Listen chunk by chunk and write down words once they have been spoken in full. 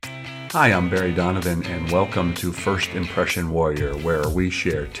Hi, I'm Barry Donovan, and welcome to First Impression Warrior, where we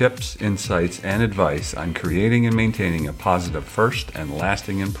share tips, insights, and advice on creating and maintaining a positive first and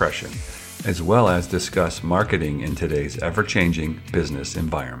lasting impression, as well as discuss marketing in today's ever-changing business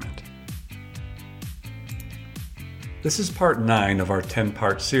environment. This is part 9 of our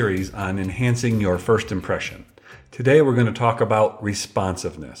 10-part series on enhancing your first impression. Today we're going to talk about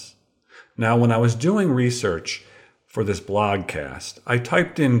responsiveness. Now, when I was doing research for this blogcast, I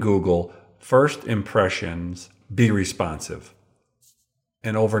typed in Google, first impressions, be responsive.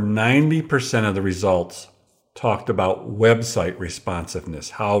 And over 90% of the results talked about website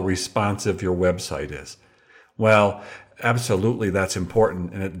responsiveness, how responsive your website is. Well, absolutely that's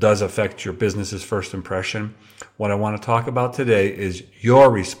important, and it does affect your business's first impression. What I want to talk about today is your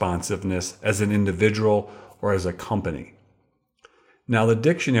responsiveness as an individual or as a company. Now, the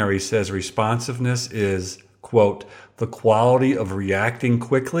dictionary says responsiveness is, quote, the quality of reacting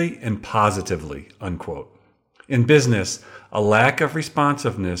quickly and positively, unquote. In business, a lack of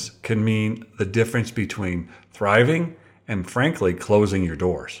responsiveness can mean the difference between thriving and, frankly, closing your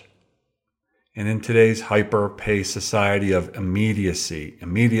doors. And in today's hyper-paced society of immediacy,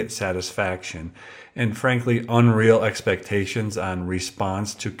 immediate satisfaction, and frankly, unreal expectations on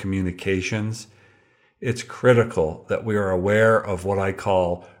response to communications, it's critical that we are aware of what I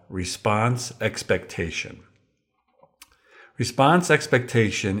call response expectation. Response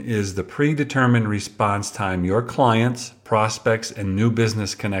expectation is the predetermined response time your clients, prospects, and new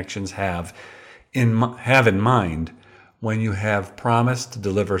business connections have in mind when you have promised to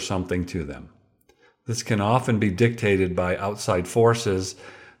deliver something to them. This can often be dictated by outside forces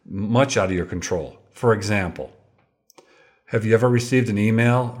much out of your control. For example, have you ever received an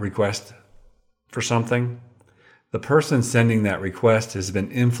email request for something? The person sending that request has been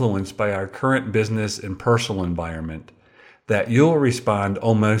influenced by our current business and personal environment that you'll respond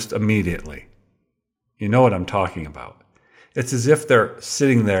almost immediately. You know what I'm talking about. It's as if they're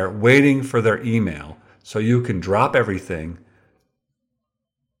sitting there waiting for their email so you can drop everything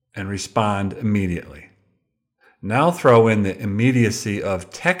and respond immediately. Now throw in the immediacy of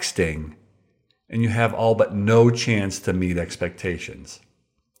texting and you have all but no chance to meet expectations.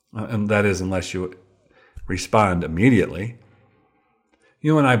 And that is unless you respond immediately.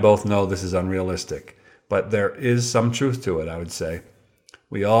 You and I both know this is unrealistic, but there is some truth to it, I would say.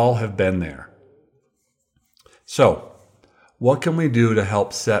 We all have been there. So, what can we do to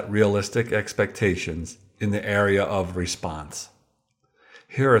help set realistic expectations in the area of response?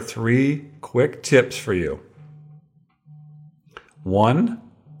 Here are 3 quick tips for you. 1,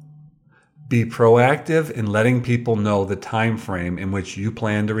 be proactive in letting people know the time frame in which you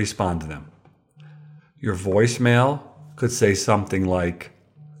plan to respond to them. Your voicemail could say something like,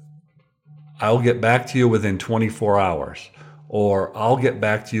 I'll get back to you within 24 hours, or I'll get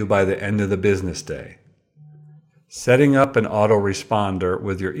back to you by the end of the business day. Setting up an autoresponder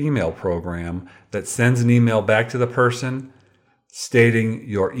with your email program that sends an email back to the person stating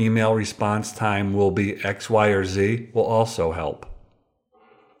your email response time will be X, Y, or Z will also help.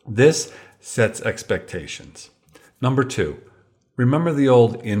 This sets expectations. Number 2, remember the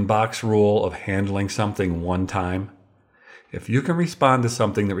old inbox rule of handling something one time? If you can respond to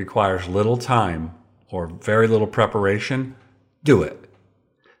something that requires little time or very little preparation, do it.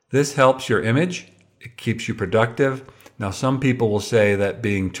 This helps your image. It keeps you productive. Now, some people will say that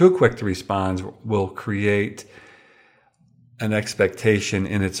being too quick to respond will create an expectation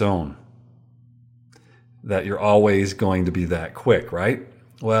in its own, that you're always going to be that quick, right?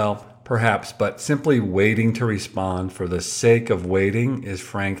 Well, perhaps, but simply waiting to respond for the sake of waiting is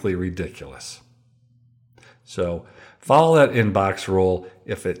frankly ridiculous. So follow that inbox rule.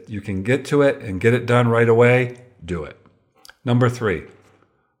 If you can get to it and get it done right away, do it. Number 3,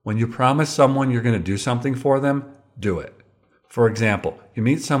 when you promise someone you're going to do something for them, do it. For example, you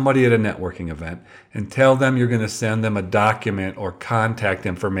meet somebody at a networking event and tell them you're going to send them a document or contact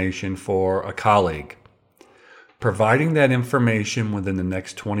information for a colleague. Providing that information within the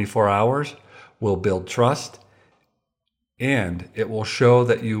next 24 hours will build trust, and it will show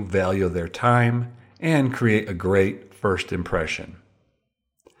that you value their time and create a great first impression.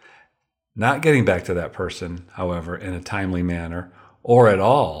 Not getting back to that person, however, in a timely manner or at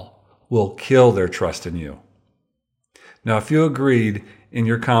all will kill their trust in you. Now, if you agreed in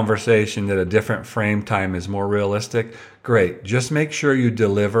your conversation that a different frame time is more realistic, great. Just make sure you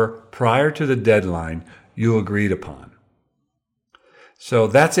deliver prior to the deadline you agreed upon. So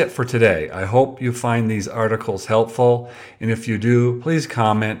that's it for today. I hope you find these articles helpful. And if you do, please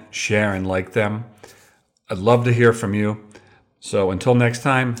comment, share, and like them. I'd love to hear from you. So until next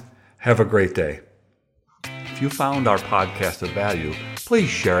time, have a great day. If you found our podcast of value, please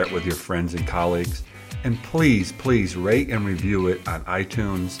share it with your friends and colleagues. And please, please rate and review it on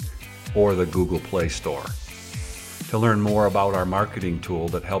iTunes or the Google Play Store. To learn more about our marketing tool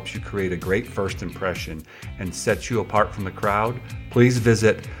that helps you create a great first impression and sets you apart from the crowd, please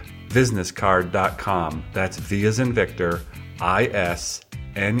visit visnesscard.com. That's V as in Victor,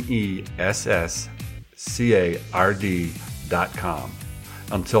 ISNESSCARD.com.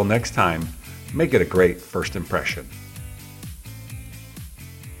 Until next time, make it a great first impression.